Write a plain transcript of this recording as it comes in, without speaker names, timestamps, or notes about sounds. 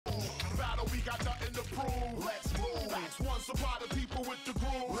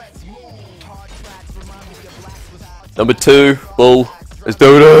Number 2, Bull. Let's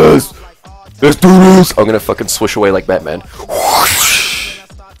do this! Let's do this! I'm gonna fucking swish away like Batman.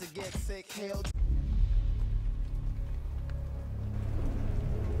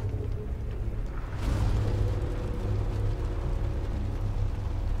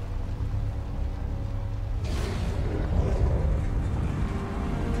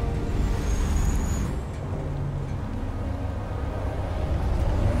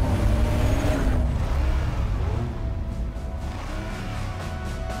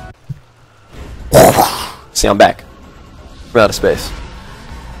 See, I'm back. We're out of space.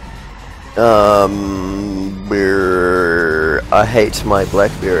 I hate my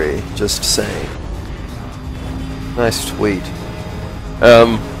BlackBerry. Just saying. Nice tweet.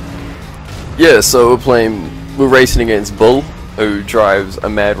 Yeah, so we're racing against Bull, who drives a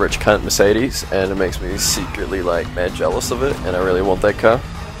mad rich cunt Mercedes, and it makes me secretly like mad jealous of it, and I really want that car.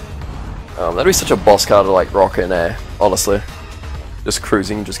 That'd be such a boss car to like rock in air, honestly. Just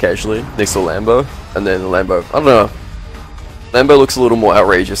cruising, just casually, next to a Lambo, and then the Lambo, I don't know, Lambo looks a little more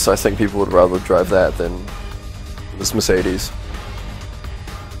outrageous, so I think people would rather drive that than this Mercedes.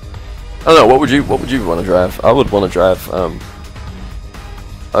 I don't know, what would you want to drive? I would want to drive,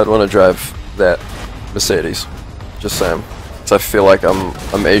 I'd want to drive that Mercedes, just saying. So I feel like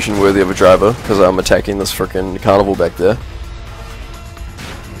I'm Asian worthy of a driver, because I'm attacking this frickin' carnival back there.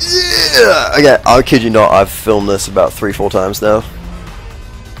 Yeah! Okay, I kid you not, I've filmed this about 3-4 times now.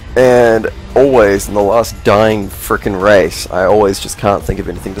 And always in the last dying frickin' race, I always just can't think of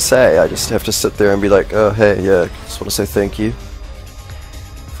anything to say. I just have to sit there and be like, oh hey, yeah, just want to say thank you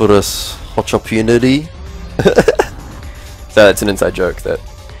for this opportunity. So it's an inside joke, that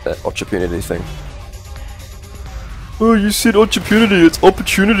opportunity thing. Oh, you said opportunity, it's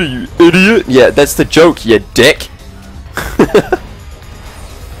opportunity, you idiot! Yeah, that's the joke, you dick!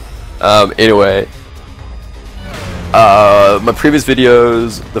 Anyway. My previous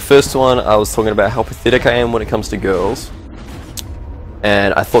videos, the first one I was talking about how pathetic I am when it comes to girls,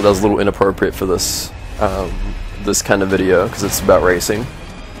 and I thought that was a little inappropriate for this this kind of video because it's about racing.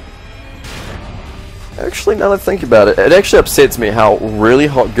 Actually, now that I think about it, it actually upsets me how really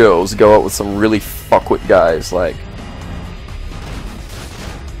hot girls go out with some really fuckwit guys. Like,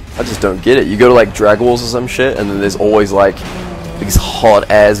 I just don't get it. You go to like drag wars or some shit, and then there's always like these hot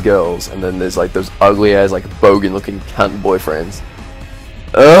ass girls, and then there's like those ugly ass like bogan looking cunt boyfriends.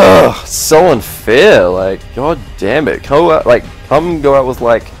 Ugh, so unfair. Like, god damn it. Come go out with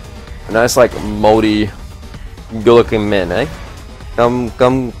like a nice like moldy good looking men, eh? Come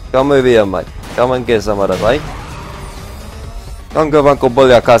over here, mate. Come and get some of that, right? Come go Uncle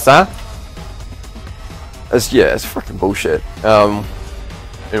Bully a casa. It's freaking bullshit.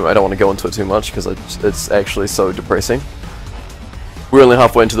 Anyway, I don't want to go into it too much because it's actually so depressing. We're only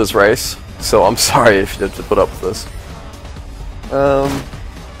halfway into this race, so I'm sorry if you had to put up with this.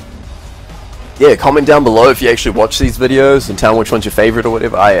 Yeah, comment down below if you actually watch these videos and tell me which one's your favorite or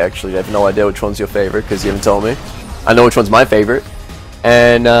whatever. I actually have no idea which one's your favorite because you haven't told me. I know which one's my favorite,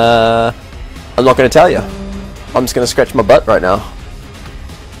 and I'm not going to tell you. I'm just going to scratch my butt right now.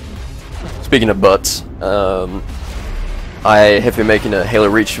 Speaking of butts, I have been making a Halo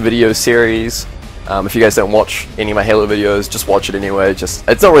Reach video series. If you guys don't watch any of my Halo videos, just watch it anyway. It's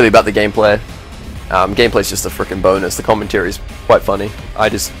not really about the gameplay. Gameplay's just a freaking bonus. The commentary is quite funny. I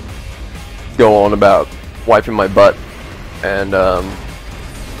just go on about wiping my butt and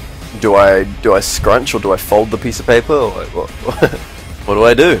do I scrunch or do I fold the piece of paper? Or what do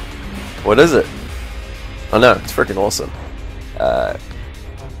I do? What is it? I know, it's freaking awesome.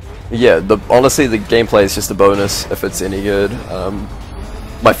 Yeah, honestly the gameplay is just a bonus if it's any good.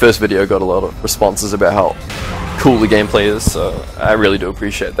 My first video got a lot of responses about how cool the gameplay is, so I really do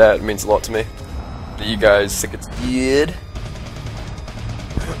appreciate that. It means a lot to me. Do you guys think it's good?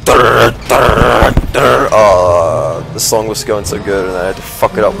 The song was going so good and I had to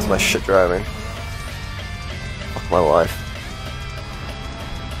fuck it up with my shit driving. Fuck my life.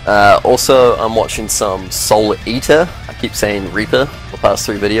 Also, I'm watching some Soul Eater. I keep saying Reaper the past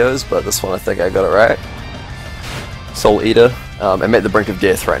 3 videos, but this one I think I got it right. Soul Eater. I'm at the brink of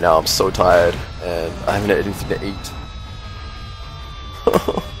death right now. I'm so tired, and I haven't had anything to eat.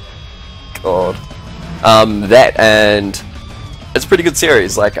 God. That, and it's a pretty good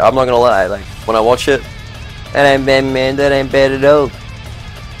series. Like, I'm not gonna lie. Like, when I watch it, that ain't bad, man. That ain't bad at all.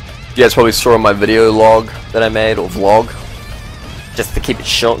 You guys probably saw my video log that I made, or vlog. Just to keep it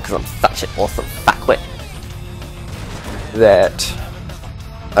short, because I'm such an awesome fuckwit. That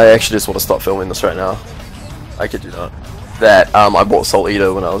I actually just want to stop filming this right now. I kid you not. That I bought Soul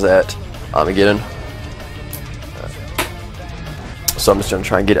Eater when I was at Armageddon. So I'm just gonna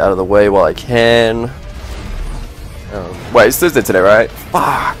try and get out of the way while I can. Wait, it's Thursday today, right?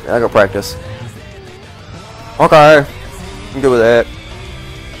 Fuck, I got practice. Okay, I'm good with that.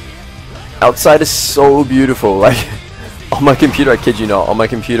 Outside is so beautiful. Like on my computer, I kid you not, on my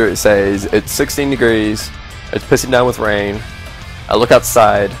computer it says it's 16 degrees, it's pissing down with rain. I look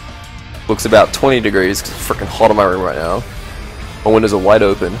outside, looks about 20 degrees because it's freaking hot in my room right now. My windows are wide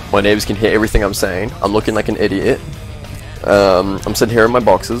open. My neighbors can hear everything I'm saying. I'm looking like an idiot. I'm sitting here in my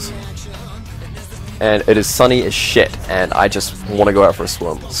boxes, and it is sunny as shit, and I just want to go out for a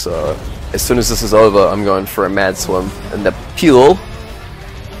swim. So as soon as this is over, I'm going for a mad swim in the pool.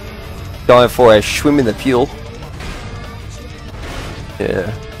 Going for a swim in the pool.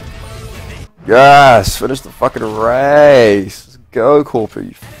 Yeah. Yes, finish the fucking race. Let's go, Koopu,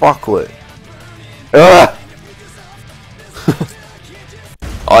 you fuckwit. Ugh!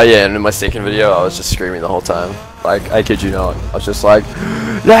 Oh yeah, and in my second video, I was just screaming the whole time. Like, I kid you not. I was just like,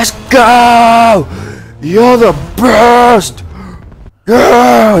 let's go! You're the best!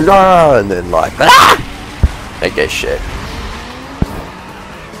 Yeah! No! And then like, ah! They get shit.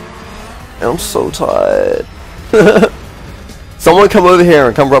 And I'm so tired. Someone come over here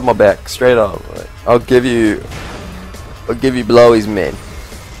and come rub my back, straight up. Like, I'll give you blowies, man.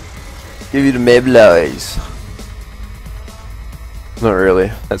 Give you the mad blowies. Not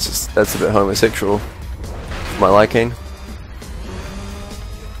really. That's a bit homosexual for my liking.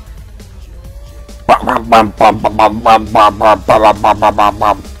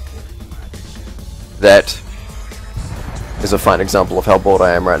 That is a fine example of how bored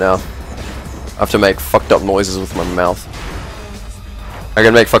I am right now. I have to make fucked up noises with my mouth. I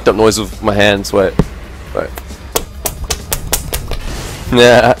can make fucked up noises with my hands. Wait.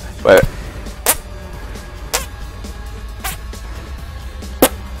 Yeah. Wait.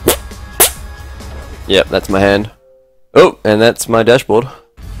 Yep, that's my hand. Oh, and that's my dashboard.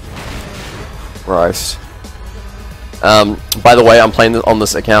 Right. By the way, I'm playing on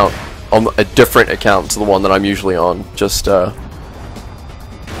this account, on a different account to the one that I'm usually on. Just, yeah.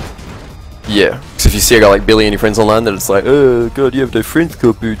 Because if you see I got like barely any friends online, then it's like, oh god, you have no friends,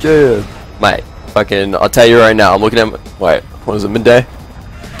 Koopu, yeah. Mate, fucking, I'll tell you right now, I'm looking at my, wait, what is it, midday?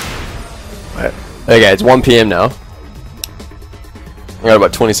 Wait. Okay, it's 1 PM now. I got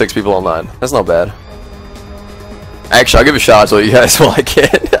about 26 people online. That's not bad. Actually, I'll give a shout out to all you guys while I can.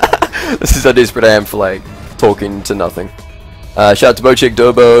 This is how desperate I am for like talking to nothing. Shout out to Bochick,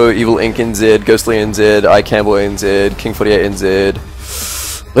 Dobo, Evil Ink NZ, Ghostly NZ, iCampbell NZ, King48 NZ,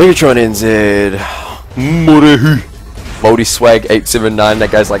 Legatron NZ, Morehu, Moldy Swag 879.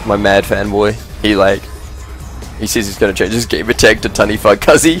 That guy's like my mad fanboy. He says he's gonna change his gamer tag to Taniwha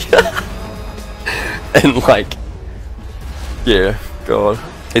Cuzzy. And like, yeah, god.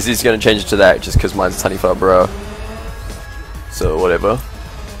 He says he's gonna change it to that just because mine's Taniwha, bro. So whatever.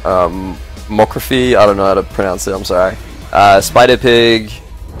 Mocrophy, I don't know how to pronounce it, I'm sorry. Spider Pig,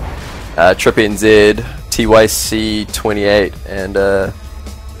 Trippy NZ, TYC28, and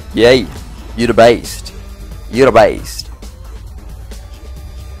yay, you're the based. You're the based.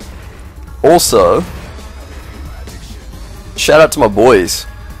 Also, shout out to my boys.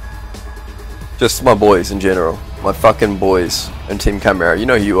 Just my boys in general. My fucking boys in Team Camera. You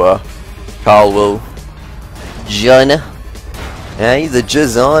know who you are. Karl, Will, Jonah. Hey, the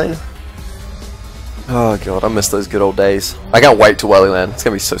Jazine. Oh god, I miss those good old days. I can't wait to Wellyland. It's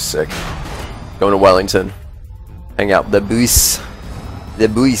gonna be so sick. Going to Wellington. Hang out with the boys. The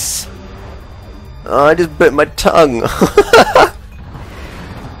boys. Oh, I just bit my tongue.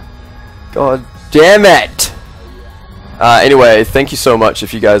 God damn it! Anyway, thank you so much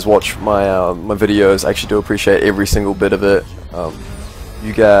if you guys watch my my videos. I actually do appreciate every single bit of it.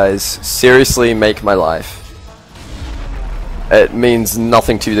 You guys seriously make my life. It means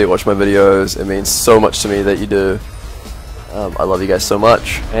nothing to you that you watch my videos. It means so much to me that you do. I love you guys so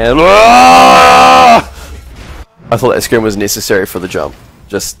much. And I thought that scream was necessary for the jump.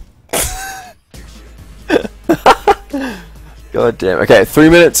 Just god damn. Okay, 3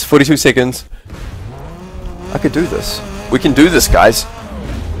 minutes, 42 seconds. I could do this. We can do this, guys.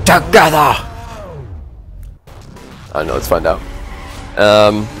 Together! I know, let's find out.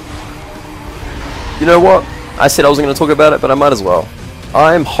 You know what? I said I wasn't going to talk about it, but I might as well.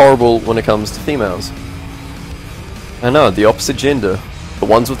 I'm horrible when it comes to females. I know, the opposite gender. The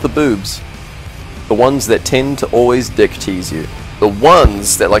ones with the boobs. The ones that tend to always dick tease you. The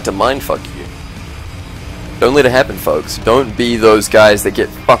ones that like to mindfuck you. Don't let it happen, folks. Don't be those guys that get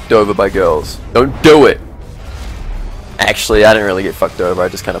fucked over by girls. Don't do it! Actually, I didn't really get fucked over. I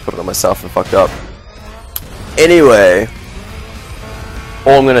just kind of put it on myself and fucked up. Anyway.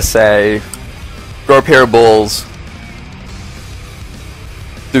 all I'm gonna say, grow a pair of balls,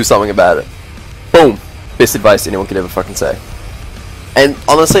 do something about it. Boom! Best advice anyone could ever fucking say. And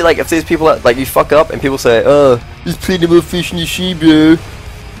honestly, like, if there's people that, like, you fuck up and people say, oh, there's plenty more fish in the sea, bro.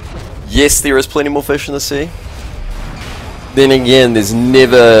 Yes, there is plenty more fish in the sea. Then again, there's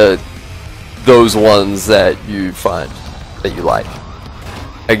never those ones that you find that you like.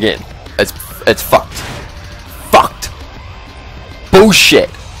 Again, it's fucked. Fucked. Bullshit.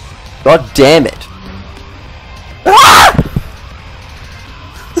 God damn it. Ah!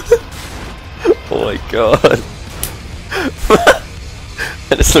 Oh my god.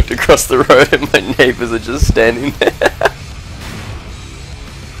 I just looked across the road and my neighbors are just standing there.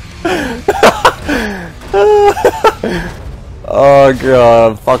 Oh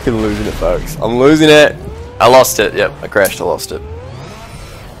god, I'm fucking losing it, folks. I'm losing it. I lost it. Yep, I crashed. I lost it.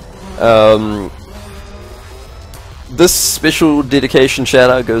 This special dedication shout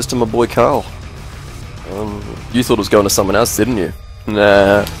out goes to my boy Karl. You thought it was going to someone else, didn't you?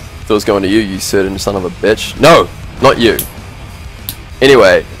 Nah, thought it was going to you, you certain son of a bitch. No, not you.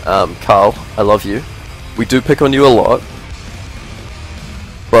 Anyway, Karl, I love you. We do pick on you a lot,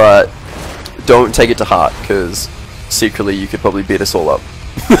 but don't take it to heart, because secretly you could probably beat us all up.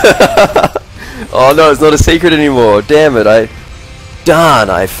 Oh no, it's not a secret anymore. Damn it, I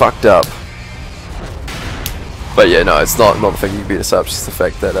fucked up. But yeah, no, it's not the fact you beat us up, it's just the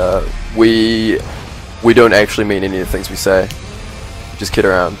fact that we don't actually mean any of the things we say. Just kid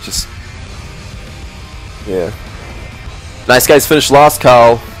around, just yeah. Nice guys finished last,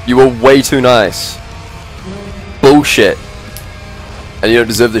 Karl. You were way too nice. Bullshit. And you don't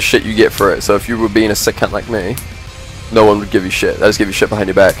deserve the shit you get for it. So if you were being a sick cunt like me, no one would give you shit. They'd just give you shit behind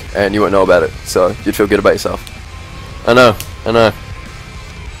your back, and you wouldn't know about it. So you'd feel good about yourself. I know. I know.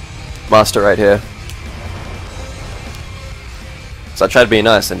 Master right here. So I tried to be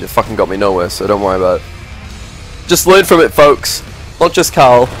nice, and you fucking got me nowhere. So don't worry about it. Just learn from it, folks. Not just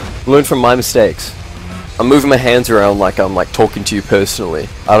Karl. Learn from my mistakes. I'm moving my hands around like I'm like talking to you personally.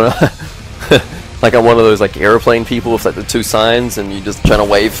 I don't know. Like I'm one of those like airplane people with like the two signs and you just trying to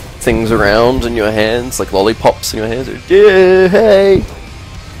wave things around in your hands, like lollipops in your hands. Yeah, hey.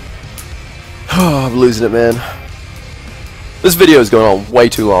 I'm losing it, man. This video is going on way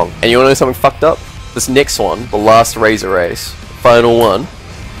too long. And you wanna know something fucked up? This next one, the last Razor race, final one,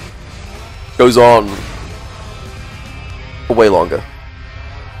 goes on for way longer.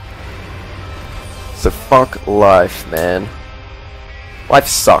 So fuck life, man. Life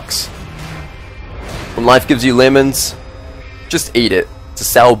sucks. When life gives you lemons, just eat it. It's a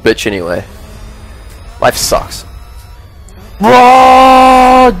sour bitch anyway. Life sucks.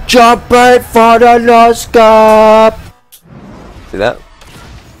 Whoa! Jump right for the no scope. See that?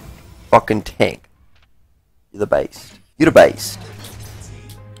 Fucking tank. You're the beast. You're the beast.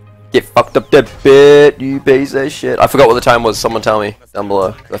 Get fucked up that bit, you piece of shit. I forgot what the time was. Someone tell me down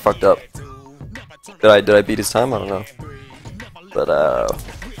below. I fucked up. Did I beat his time? I don't know. But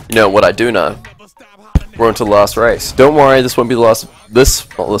you know what I do know. We're on to the last race. Don't worry, this won't be the last.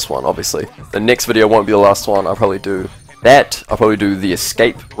 Not this one, obviously. The next video won't be the last one. I'll probably do that. I'll probably do the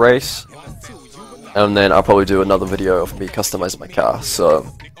escape race, and then I'll probably do another video of me customizing my car. So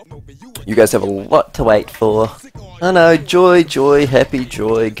you guys have a lot to wait for. I know, joy, joy, happy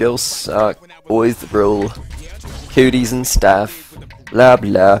joy. Girls suck. Boys the rule. Cooties and stuff. Blah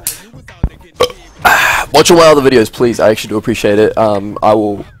blah. Watch all my other videos, please. I actually do appreciate it. I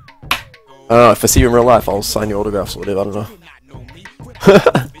will. If I see you in real life, I'll sign your autographs or whatever. I don't know.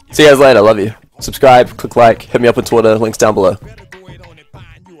 See you guys later. Love you. Subscribe, click like, hit me up on Twitter. Links down below.